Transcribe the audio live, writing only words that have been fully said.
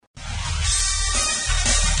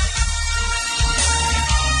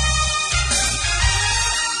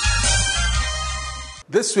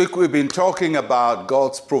This week we've been talking about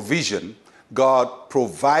God's provision. God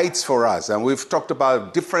provides for us, and we've talked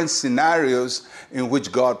about different scenarios in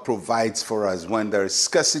which God provides for us. When there is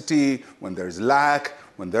scarcity, when there is lack,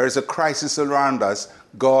 when there is a crisis around us,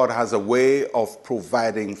 God has a way of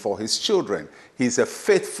providing for his children. He's a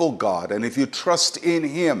faithful God, and if you trust in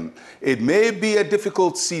him, it may be a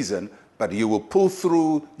difficult season, but you will pull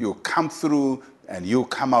through, you'll come through, and you'll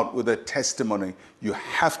come out with a testimony. You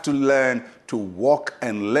have to learn to walk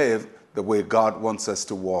and live the way God wants us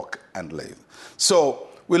to walk and live. So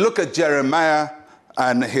we look at Jeremiah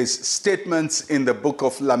and his statements in the book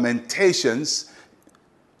of Lamentations,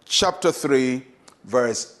 chapter 3,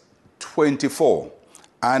 verse 24.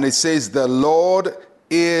 And it says, "The Lord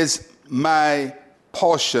is my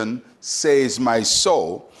portion, says my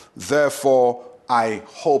soul, therefore I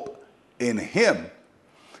hope in him."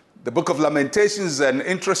 The book of Lamentations is an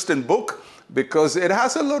interesting book because it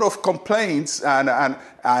has a lot of complaints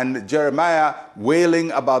and Jeremiah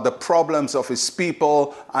wailing about the problems of his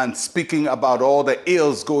people and speaking about all the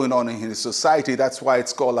ills going on in his society. That's why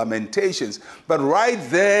it's called Lamentations. But right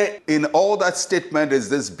there in all that statement is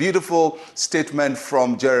this beautiful statement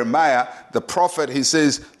from Jeremiah, the prophet. He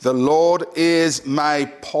says, "The Lord is my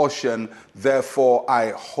portion, therefore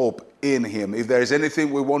I hope in him." If there is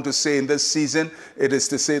anything we want to say in this season, it is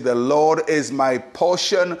to say, the Lord is my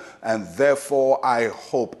portion, and therefore I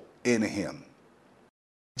hope in him.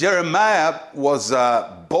 Jeremiah was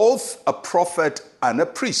both a prophet and a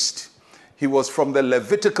priest. He was from the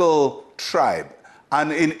Levitical tribe.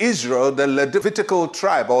 And in Israel, the Levitical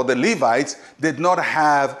tribe, or the Levites, did not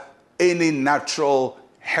have any natural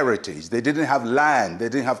heritage. They didn't have land. They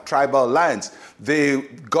didn't have tribal lands.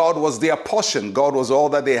 God was their portion. God was all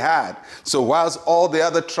that they had. So whilst all the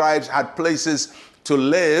other tribes had places to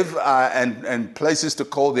live and places to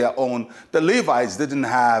call their own, the Levites didn't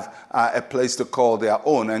have a place to call their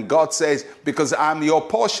own. And God says, because I'm your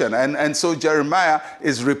portion. And so Jeremiah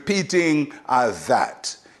is repeating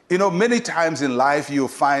that. You know, many times in life you'll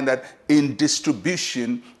find that in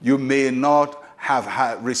distribution you may not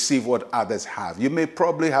have received what others have. You may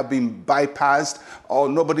probably have been bypassed, or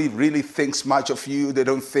nobody really thinks much of you. They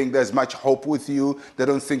don't think there's much hope with you. They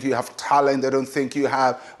don't think you have talent. They don't think you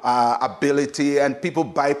have ability, and people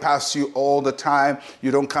bypass you all the time. You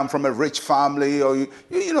don't come from a rich family, or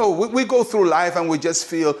we go through life and we just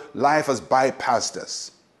feel life has bypassed us.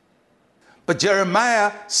 But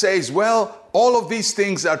Jeremiah says, well, all of these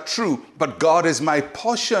things are true, but God is my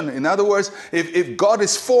portion. In other words, if God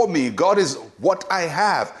is for me, God is what I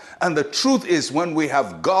have. And the truth is, when we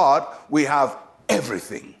have God, we have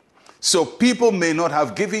everything. So people may not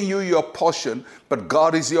have given you your portion, but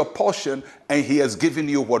God is your portion, and he has given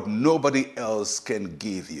you what nobody else can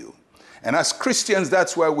give you. And as Christians,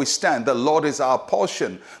 that's where we stand. The Lord is our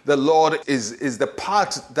portion. The Lord is the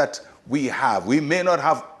part that we have. We may not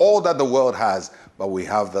have all that the world has, but we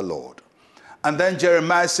have the Lord. And then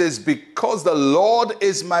Jeremiah says, because the Lord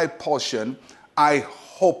is my portion, I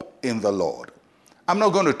hope in the Lord. I'm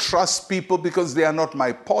not going to trust people because they are not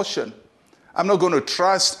my portion. I'm not going to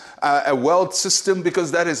trust a wealth system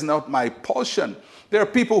because that is not my portion. There are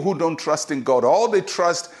people who don't trust in God. All they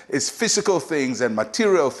trust is physical things and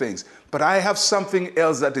material things. But I have something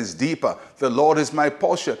else that is deeper. The Lord is my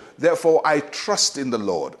portion. Therefore, I trust in the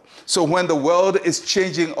Lord. So when the world is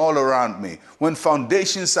changing all around me, when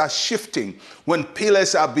foundations are shifting, when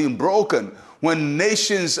pillars are being broken, when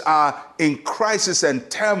nations are in crisis and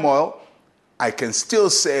turmoil, I can still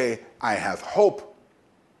say I have hope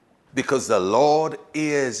because the Lord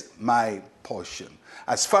is my portion.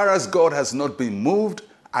 As far as God has not been moved,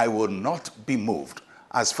 I will not be moved.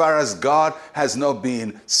 As far as God has not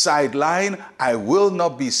been sidelined, I will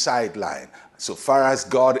not be sidelined. So far as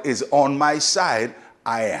God is on my side,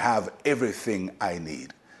 I have everything I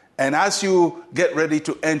need. And as you get ready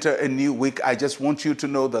to enter a new week, I just want you to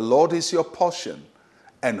know the Lord is your portion,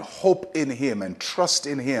 and hope in him and trust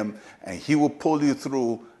in him, and he will pull you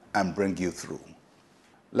through and bring you through.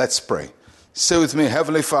 Let's pray. Say with me,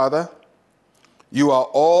 Heavenly Father, you are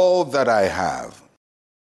all that I have.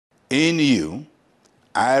 In you,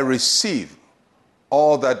 I receive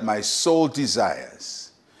all that my soul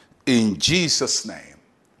desires. In Jesus' name,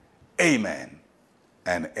 amen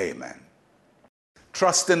and amen.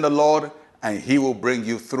 Trust in the Lord and he will bring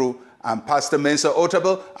you through. I'm Pastor Mensa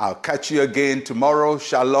Otabil. I'll catch you again tomorrow.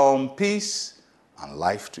 Shalom, peace, and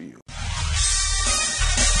life to you.